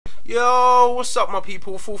Yo, what's up, my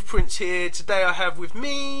people? Fourth Prince here. Today I have with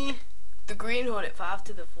me the Green Hornet, 5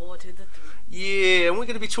 to the 4 to the 3. Yeah, and we're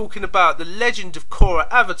going to be talking about the Legend of Korra,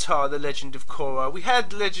 Avatar: The Legend of Korra. We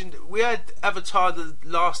had Avatar: The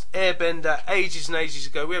Last Airbender ages and ages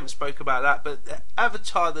ago. We haven't spoke about that, but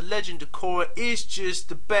Avatar: The Legend of Korra is just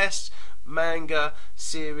the best manga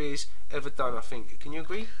series ever done, I think. Can you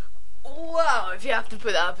agree? Wow, if you have to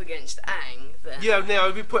put that up against Aang, then... Yeah, now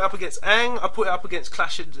we put it up against Aang, I put it up against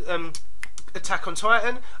Attack on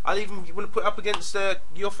Titan. I'll even want to put it up against one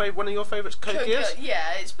of your favourites, Code Geass.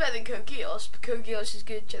 Yeah, it's better than Code Geass, but Code Geass is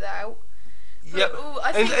good, check that out. Yep.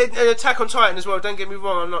 And Attack on Titan as well, don't get me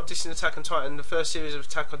wrong, I'm not dissing Attack on Titan. The first series of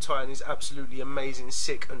Attack on Titan is absolutely amazing,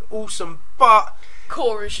 sick and awesome, but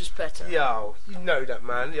Korra's just better. Yo, you know that,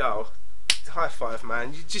 man. Yo, high five,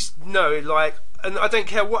 man. You just know, like, and I don't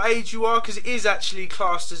care what age you are, because it is actually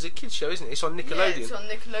classed as a kids show, isn't it? It's on Nickelodeon. Yeah, it's on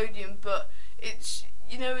Nickelodeon, but it's,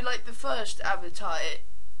 you know, like the first Avatar, it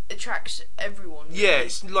attracts everyone. Really. Yeah,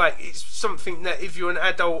 it's something that if you're an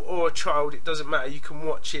adult or a child, it doesn't matter. You can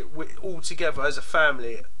watch it all together as a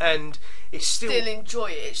family, and it's still enjoy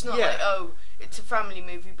it. It's not like, oh, it's a family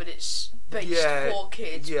movie, but it's based for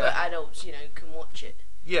kids, but adults, you know, can watch it.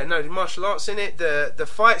 Yeah, no, the martial arts in it, the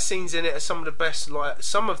fight scenes in it are some of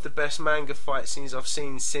the best manga fight scenes I've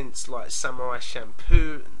seen since like Samurai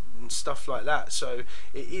Champloo and stuff like that. So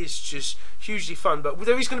it is just hugely fun. But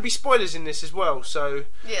there is going to be spoilers in this as well. So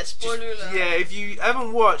yeah, spoiler alert. Yeah, if you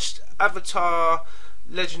haven't watched Avatar: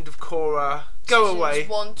 Legend of Korra, go away.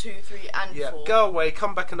 1, 2, 3, and 4. Go away.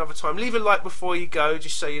 Come back another time. Leave a like before you go,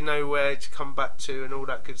 just so you know where to come back to and all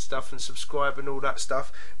that good stuff, and subscribe and all that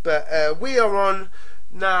stuff. But we are on.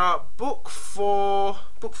 Now, book 4,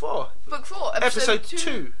 episode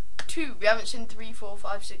 2. We haven't seen 3, 4,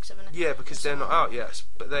 5, 6, 7. Yeah, because they're not out yet,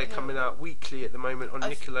 but they're coming out weekly at the moment on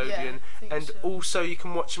Nickelodeon, and also you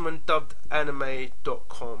can watch them on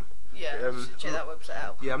dubbedanime.com. Yeah, so check that website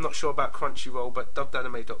out. Yeah, I'm not sure about Crunchyroll, but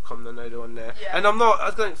dubbedanime.com, I know they're on there. Yeah. And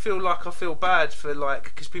I don't feel like I feel bad for, like,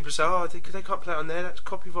 because people say, oh, they can't play it on there, that's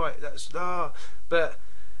copyright, but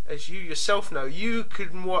as you yourself know, you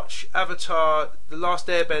can watch Avatar: The Last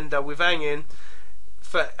Airbender with Aang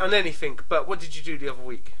on anything. But what did you do the other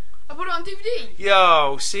week? I put it on DVD.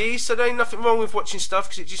 Yo, see? So there ain't nothing wrong with watching stuff,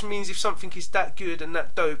 because it just means if something is that good and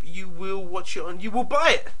that dope, you will watch it you will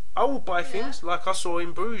buy it. I will buy things, like I saw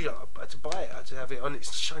in Bruges. I had to buy it, I had to have it on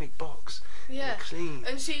its shiny box. Yeah. Clean.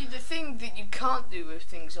 And see, the thing that you can't do with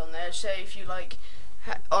things on there, say if you like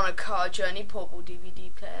on a car journey, portable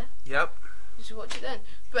DVD player. Yep. Just watch it then.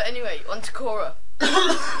 But anyway, on to Korra.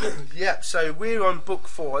 Yep, so we're on book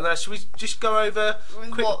 4. Now, should we just go over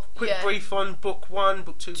quick brief on book 1,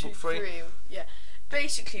 book 2, book 3? Yeah.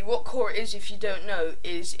 Basically, what Korra is, if you don't know,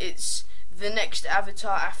 is it's the next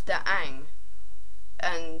Avatar after Aang.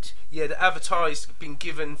 And yeah, the Avatar has been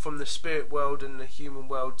given from the spirit world and the human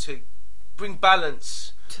world to bring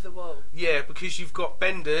balance to the world. Yeah, because you've got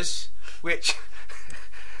benders, which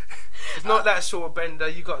it's not that sort of bender.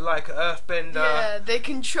 You got like Earth bender. Yeah, they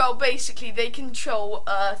control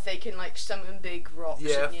Earth. They can like summon big rocks.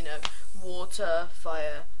 Yeah. And, you know, water,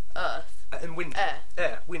 fire, Earth, and wind.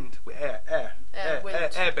 Wind.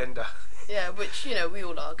 Airbender. Yeah, which you know we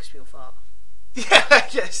all are because we all fart. Yeah, I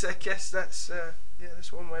guess that's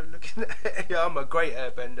that's one way of looking at it. Yeah, I'm a great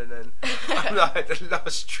airbender then. I'm like the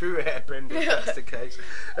last true airbender, if that's the case.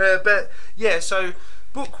 But yeah, so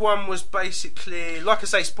book 1 was basically, like I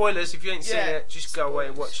say, spoilers. If you ain't seen it, just go away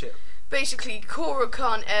and watch it. Basically, Korra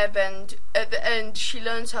can't airbend. At the end, she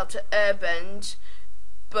learns how to airbend,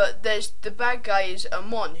 but there's the bad guy is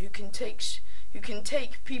Amon who can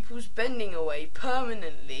take people's bending away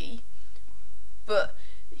permanently, but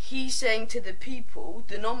he's saying to the people,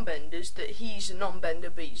 the non-benders, that he's a non-bender,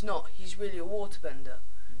 but he's not. He's really a waterbender.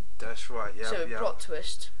 That's right, yeah. So, plot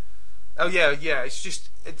twist. Oh, yeah, it's just...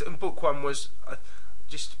 And book 1 was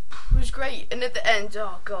just... It was great. And at the end,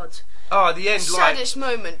 oh, God. Oh, the end, saddest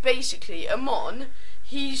moment, basically, Amon,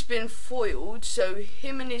 he's been foiled, so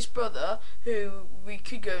him and his brother, who we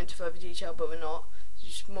could go into further detail, but we're not.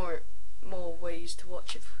 There's just more ways to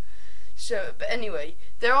watch it. So, but anyway,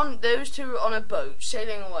 those two are on a boat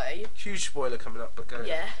sailing away. Huge spoiler coming up, but go.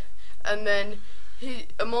 Yeah, and then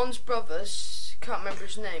Amon's brother, can't remember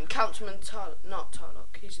his name, Councilman not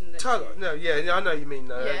Tarlok. He's in the Tarlok. No, I know you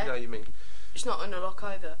mean. I know you mean. It's not Unalok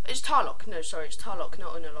either. It's Tarlok. No, sorry, it's Tarlok,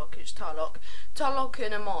 not Unalok. It's Tarlok. Tarlok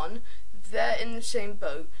and Amon, they're in the same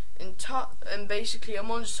boat, and basically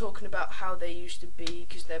Amon's talking about how they used to be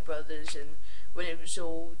because they're brothers, and when it was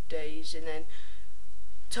all days, and then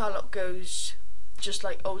Tarlok goes, just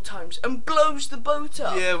like old times, and blows the boat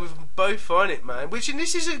up. Yeah, with them both on it, man. And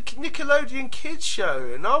this is a Nickelodeon kids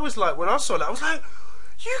show, and I was like, when I saw that, I was like,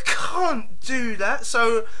 you can't do that.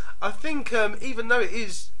 So I think even though it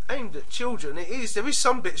is aimed at children, there is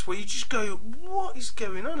some bits where you just go, what is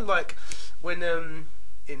going on? Like when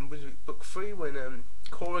in book 3 when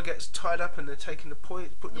Korra gets tied up and they're taking the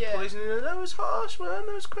poison in her. That was harsh, man.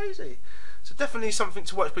 That was crazy. So definitely something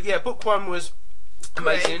to watch. But yeah, book 1 was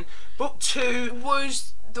amazing. Great. Book 2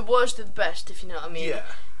 was the worst of the best, if you know what I mean. Yeah.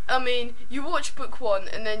 I mean, you watch book 1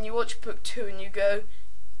 and then you watch book 2 and you go,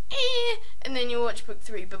 and then you watch book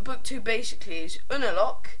 3. But book 2 basically is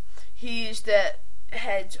Unalaq. He is the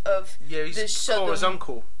head of he's the southern. Korra's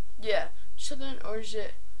uncle. Yeah, southern, or is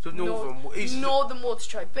it The northern. northern water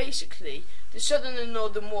tribe? Basically, the southern and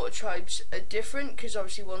northern water tribes are different because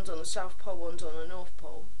obviously one's on the South Pole, one's on the North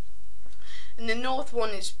Pole. And the North one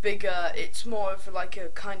is bigger. It's more of like a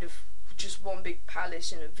kind of just one big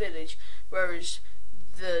palace in a village, whereas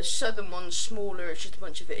the southern one's smaller. It's just a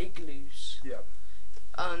bunch of igloos. Yeah.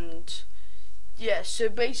 And yeah, so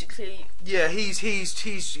basically, yeah, he's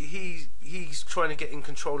trying to get in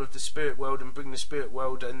control of the spirit world and bring the spirit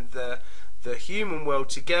world and the human world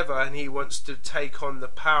together, and he wants to take on the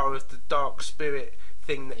power of the dark spirit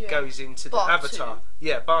thing that goes into the Avatar.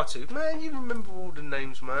 Yeah, Batu. Man, you remember all the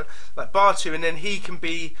names, man. Like Batu, and then he can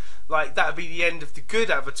be like, that would be the end of the good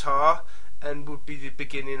Avatar and would be the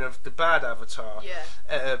beginning of the bad Avatar.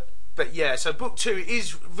 yeah. But yeah, so book 2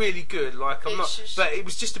 is really good. Like but it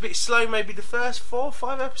was just a bit slow. Maybe the first 4 or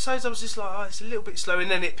 5 episodes, I was just like, oh, it's a little bit slow, and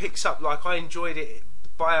then it picks up. Like I enjoyed it.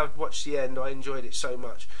 I watched the end. I enjoyed it so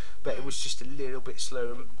much, but it was just a little bit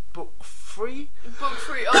slow. And book 3. Book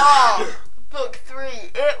 3. Oh, book 3.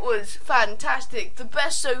 It was fantastic. The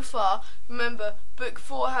best so far. Remember, book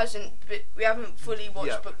 4 we haven't fully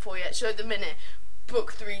watched book 4 yet. So at the minute,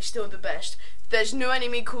 book 3 is still the best. There's no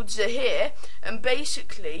enemy called Zahir, and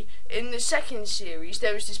basically in the second series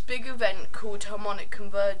there was this big event called Harmonic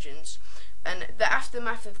Convergence, and the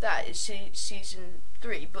aftermath of that is season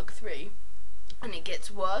 3, book 3, and it gets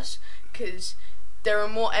worse because there are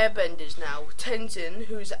more airbenders now. Tenzin,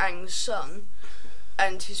 who's Aang's son,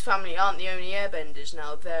 and his family aren't the only airbenders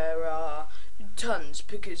now. There are tons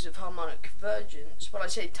because of harmonic convergence. Well, I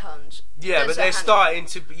say tons. Yeah, but they're starting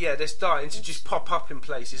to just pop up in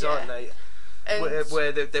places, aren't they?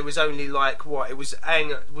 Where there was only like it was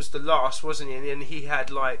Aang was the last, wasn't he? And he had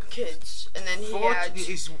like kids, and then he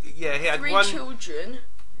had 3 children.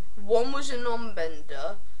 One was a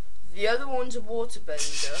non-bender. The other one's a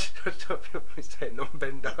waterbender.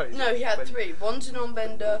 Non-bender. No, he had 3. One's a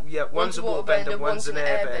non-bender. Yeah, one's a waterbender. One's an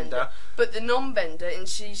airbender. But the non-bender in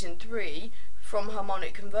season 3, from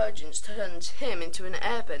Harmonic Convergence, turns him into an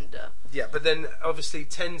airbender. Yeah, but then obviously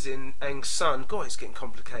Tenzin, Aang's son, God, it's getting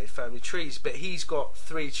complicated, family trees, but he's got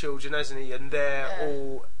 3 children, hasn't he? And they're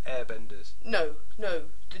all airbenders. No.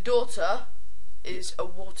 The daughter is a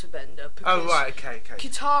waterbender. Oh, right, okay.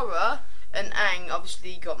 Katara and Aang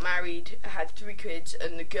obviously got married, had 3 kids,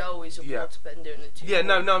 and the girl is a waterbender in the 2. Yeah,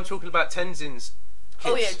 no, I'm talking about Tenzin's kids.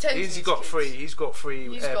 Oh, yeah, Tenzin's He's got 3. He's got 3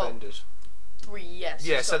 airbenders. 3, yes.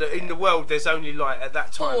 Yeah, so in the world there's only like at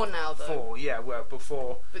that time 4 now though. 4, yeah, well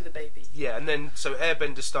before with the baby. Yeah, and then so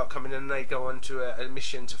airbenders start coming and they go on to a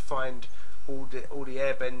mission to find all the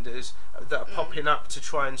airbenders that are popping up to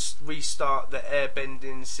try and restart the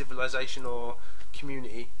airbending civilization or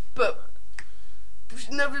community. But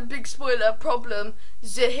another big spoiler problem,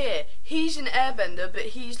 Zahir, he's an airbender, but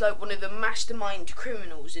he's like one of the mastermind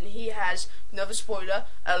criminals, and he has, another spoiler,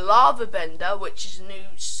 a lava bender, which is a new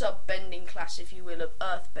sub-bending class, if you will, of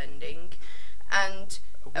earth bending, and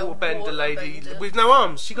a waterbender lady with no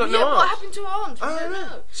arms. She got no arms. What happened to her arms? I don't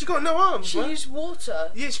know. She got no arms. She used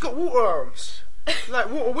water. Yeah, she got water arms. Like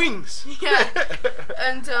water wings. Yeah.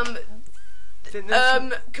 And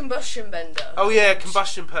combustion bender. Oh yeah,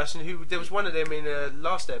 combustion person. Who there was one of them in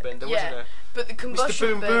Last Airbender, wasn't there? But the combustion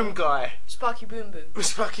Mr. Boom Boom guy. Sparky Boom Boom.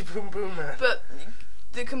 Sparky Boom Boom man. But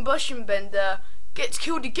the combustion bender gets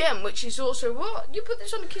killed again, which is also what you put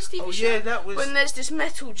this on a Kids TV show. Oh yeah, that was when there's this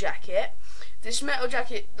metal jacket. This metal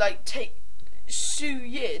jacket take Su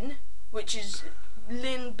Yin, which is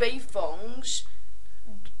Lin Beifong's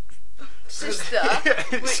sister,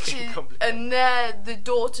 which is, and they're the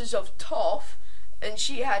daughters of Toph, and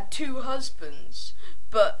she had 2 husbands,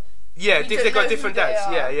 but yeah, they got different dads.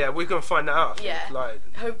 Yeah, we're gonna find that out. Yeah,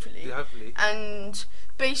 hopefully. And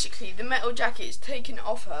basically, the metal jacket is taken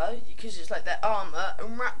off her because it's like their armor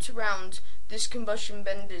and wrapped around this combustion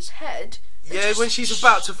bender's head. Yeah, when she's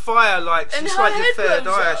about to fire, like she's like your third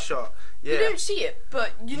eye shot. Yeah. You don't see it,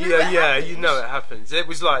 but you know. Yeah, you know it happens. It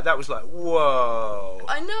was like that was like whoa.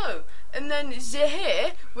 I know, And then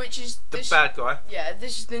Zahir, which is the bad guy. Yeah,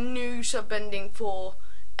 this is the new subbending for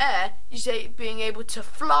air. Is being able to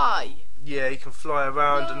fly. Yeah, he can fly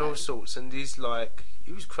around and all sorts, and he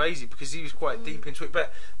was crazy because he was quite deep into it.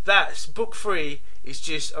 But that's book 3 is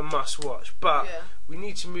just a must watch. But we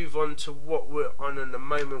need to move on to what we're on in the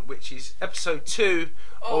moment, which is episode 2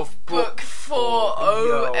 of book 4.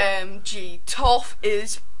 OMG, Toph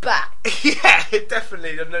is back. Yeah,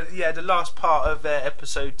 definitely. Yeah, the last part of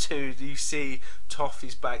episode 2, you see Toph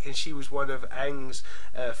is back, and she was one of Aang's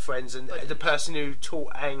friends, and the person who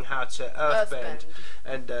taught Aang how to earthbend.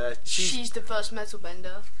 And she's the first metal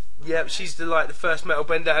bender. Yeah, she's the first metal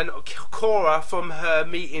bender, and Korra, from her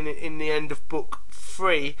meeting in the end of book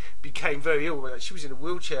 3, became very ill. She was in a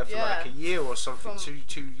wheelchair for like a year or something,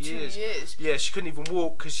 two years. 2 years. Yeah, she couldn't even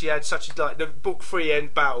walk because she had such a the book 3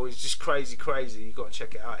 end battle is just crazy. You got to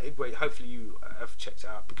check it out. Wait, hopefully you have checked it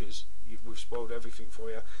out because we've spoiled everything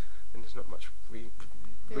for you, and there's not much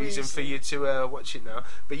reason for you to watch it now.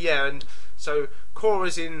 But yeah, and so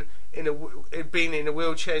Korra's being in a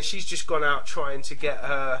wheelchair, and she's just gone out trying to get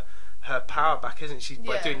her power back, isn't she?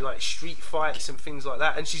 By doing like street fights and things like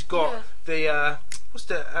that, and she's got the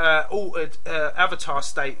altered avatar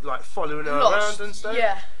state like following her around and stuff.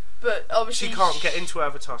 Yeah, but obviously she can't get into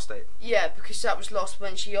avatar state. Yeah, because that was lost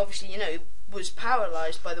when she obviously was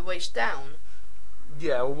paralysed by the waist down.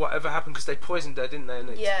 Yeah, or whatever happened because they poisoned her, didn't they? And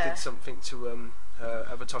it did something to her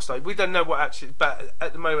avatar state. We don't know what actually, but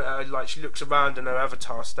at the moment, like she looks around and her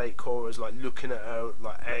avatar state, Korra's like looking at her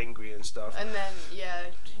like angry and stuff. And then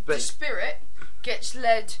the spirit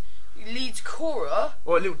leads Korra,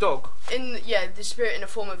 or a little dog. The spirit in the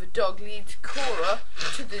form of a dog leads Korra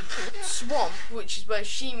to the swamp, which is where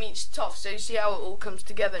she meets Toph. So you see how it all comes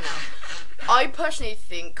together now. I personally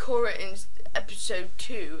think Korra in episode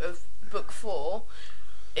 2 of book 4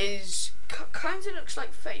 is kind of looks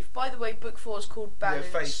like Faith. By the way, book 4 is called Balance.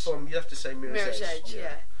 Yeah, Faith from, you have to say Mirror's Edge.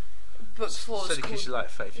 Yeah. Book 4 is called... because you like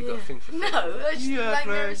Faith, you've got to think for Faith. No, I just like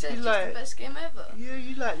Mirror's Edge. It's the best game ever. Yeah,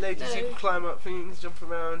 you like ladies who can climb up things, jump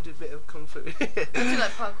around, do a bit of kung fu. I do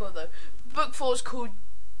like parkour though. Book 4 is called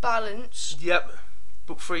Balance. Yep.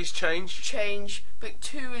 Book 3 is Change. Book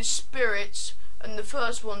 2 is Spirits. And the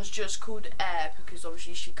first one's just called Air, because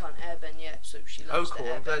obviously she can't airbend yet, so she loves to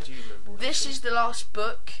airbend. I'm glad you remember. This is the last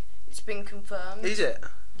book. It's been confirmed. Is it?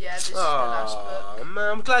 Yeah, this is the last book. Man,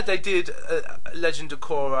 I'm glad they did Legend of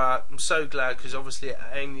Korra. I'm so glad, because obviously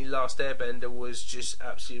Aang the Last Airbender was just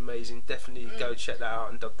absolutely amazing. Definitely go check that out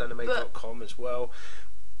on dubdanime.com as well.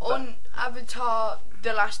 On Avatar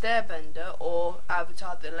The Last Airbender, or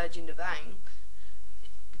Avatar The Legend of Aang,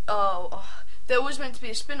 there was meant to be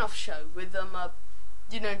a spin-off show with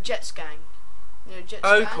Jets Gang. Jets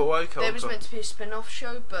Gang. Cool. There was meant to be a spin-off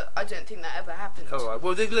show, but I don't think that ever happened. Alright,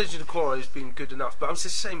 well, The Legend of Korra has been good enough, but I'm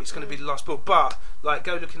just saying it's going to be the last book. But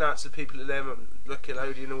go looking out to the people at them,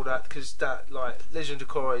 Nickelodeon and all that, because that Legend of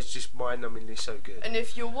Korra is just mind-numbingly so good. And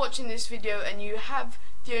if you're watching this video and you have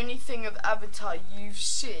the only thing of Avatar you've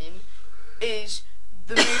seen is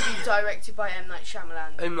the movie directed by M. Night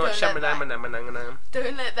Shyamalan.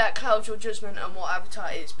 Don't let that cloud your judgment on what Avatar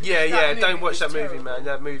is. Yeah, don't watch that movie, man.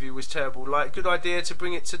 That movie was terrible. Good idea to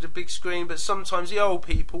bring it to the big screen, but sometimes the old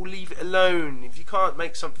people leave it alone. If you can't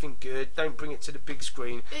make something good, don't bring it to the big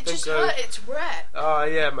screen. It just hurt its rep. Oh,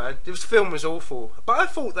 yeah, man. The film was awful. But I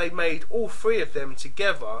thought they made all 3 of them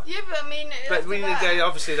together. Yeah, but I mean...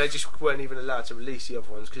 obviously they just weren't even allowed to release the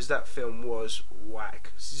other ones, because that film was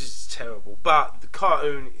whack. It's just terrible. But the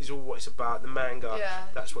cartoon is all what it's about. The manga,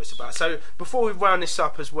 that's what it's about. So before we round this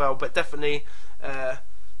up as well, but definitely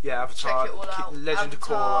Avatar, Legend of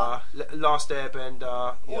Korra, Last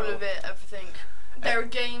Airbender, all of it, everything. There are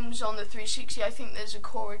games on the 360. I think there's a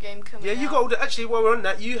Korra game coming out. Yeah, you got all the, actually while we're on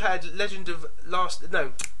that, you had Last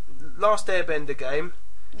Airbender game.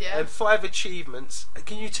 Yeah. And 5 achievements.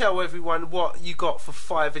 Can you tell everyone what you got for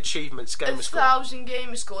 5 achievements? Gamer score. 1,000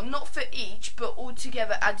 gamer score, not for each, but all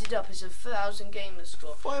together added up as a 1,000 gamer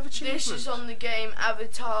score. 5 achievements. This is on the game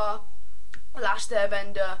Avatar, Last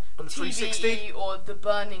Airbender, on TVE, or The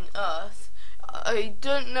Burning Earth. I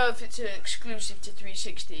don't know if it's an exclusive to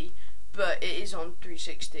 360, but it is on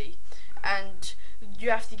 360. And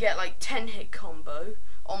you have to get 10-hit combo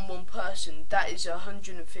on one person. That is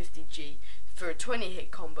 150G. For a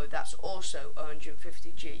 20-hit combo, that's also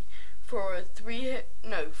 150G. For a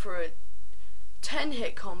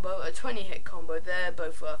 10-hit combo, a 20-hit combo, they're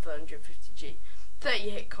both worth 150G.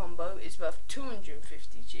 30-hit combo is worth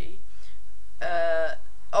 250G.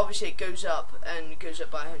 Obviously it goes up and goes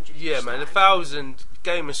up by 100. Yeah, man, 1,000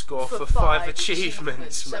 gamer score for 5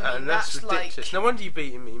 achievements, man. I mean, that's ridiculous. No wonder you're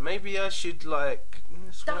beating me. Maybe I should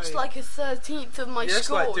That's like a 13th of my That's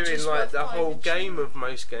score. like doing just like worth the whole game of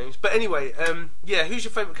most games. But anyway, yeah, who's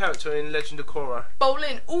your favourite character in Legend of Korra?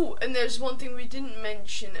 Bolin. Oh, and there's one thing we didn't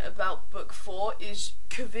mention about Book 4 is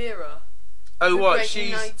Kavira. Oh, the what? Great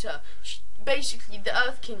She's Uniter. Basically, the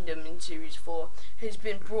Earth Kingdom in Series 4 has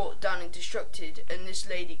been brought down and destructed, and this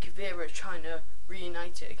lady Kavira is trying to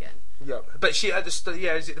reunite it again. yeah, but she at the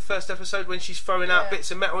yeah, is it the first episode when she's throwing out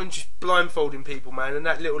bits of metal and just blindfolding people, man? And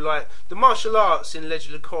that little like the martial arts in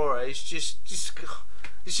Legend of Korra is just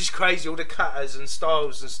it's just crazy. All the katas and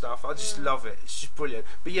styles and stuff. I just love it. It's just brilliant.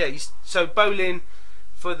 But yeah, so Bolin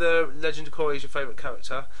for the Legend of Korra is your favourite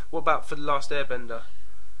character. What about for the Last Airbender?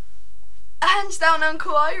 Hands down,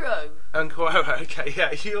 Uncle Iroh. Uncle Iroh, okay,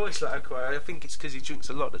 yeah, you always like Uncle Iroh. I think it's because he drinks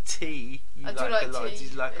a lot of tea. I do like tea.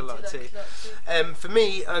 You like a lot of tea. For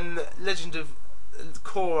me, Legend of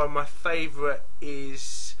Korra, my favourite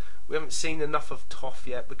is, we haven't seen enough of Toph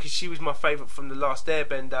yet because she was my favourite from the Last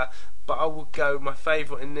Airbender. But I will go my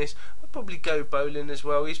favourite in this. I'll probably go Bolin as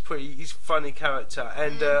well. He's a funny character,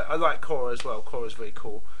 and I like Korra as well. Korra's very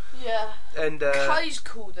cool. Yeah. And Kai's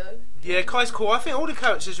cool though. Yeah, Kai's cool. I think all the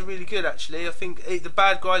characters are really good actually. I think the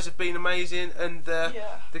bad guys have been amazing, and the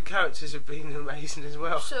characters have been amazing as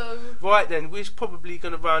well. So right then, we're probably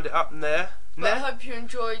going to round it up there. But I hope you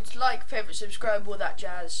enjoyed. Like, favourite, subscribe, all that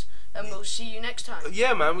jazz. And we'll see you next time.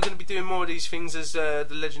 Yeah, man, we're going to be doing more of these things as the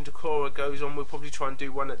Legend of Korra goes on. We'll probably try and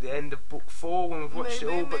do one at the end of Book 4 when we've watched it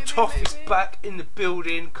all. But Toph is back in the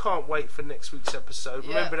building. Can't wait for next week's episode.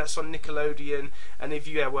 Yeah. Remember, that's on Nickelodeon. And if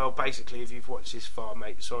basically, if you've watched this far,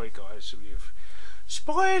 mate, sorry guys, you've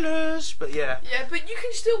spoilers. But yeah. Yeah, but you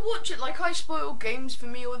can still watch it. Like, I spoil games for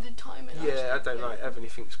me all the time. And yeah, I don't like have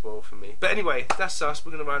anything spoiled for me. But anyway, that's us.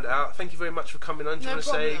 We're going to round it out. Thank you very much for coming on. Do you want to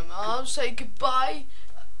say? I'll say goodbye.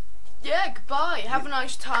 Yeah, goodbye. Have a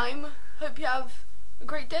nice time. Hope you have a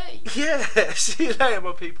great day. Yeah, see you later,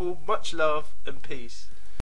 my people. Much love and peace.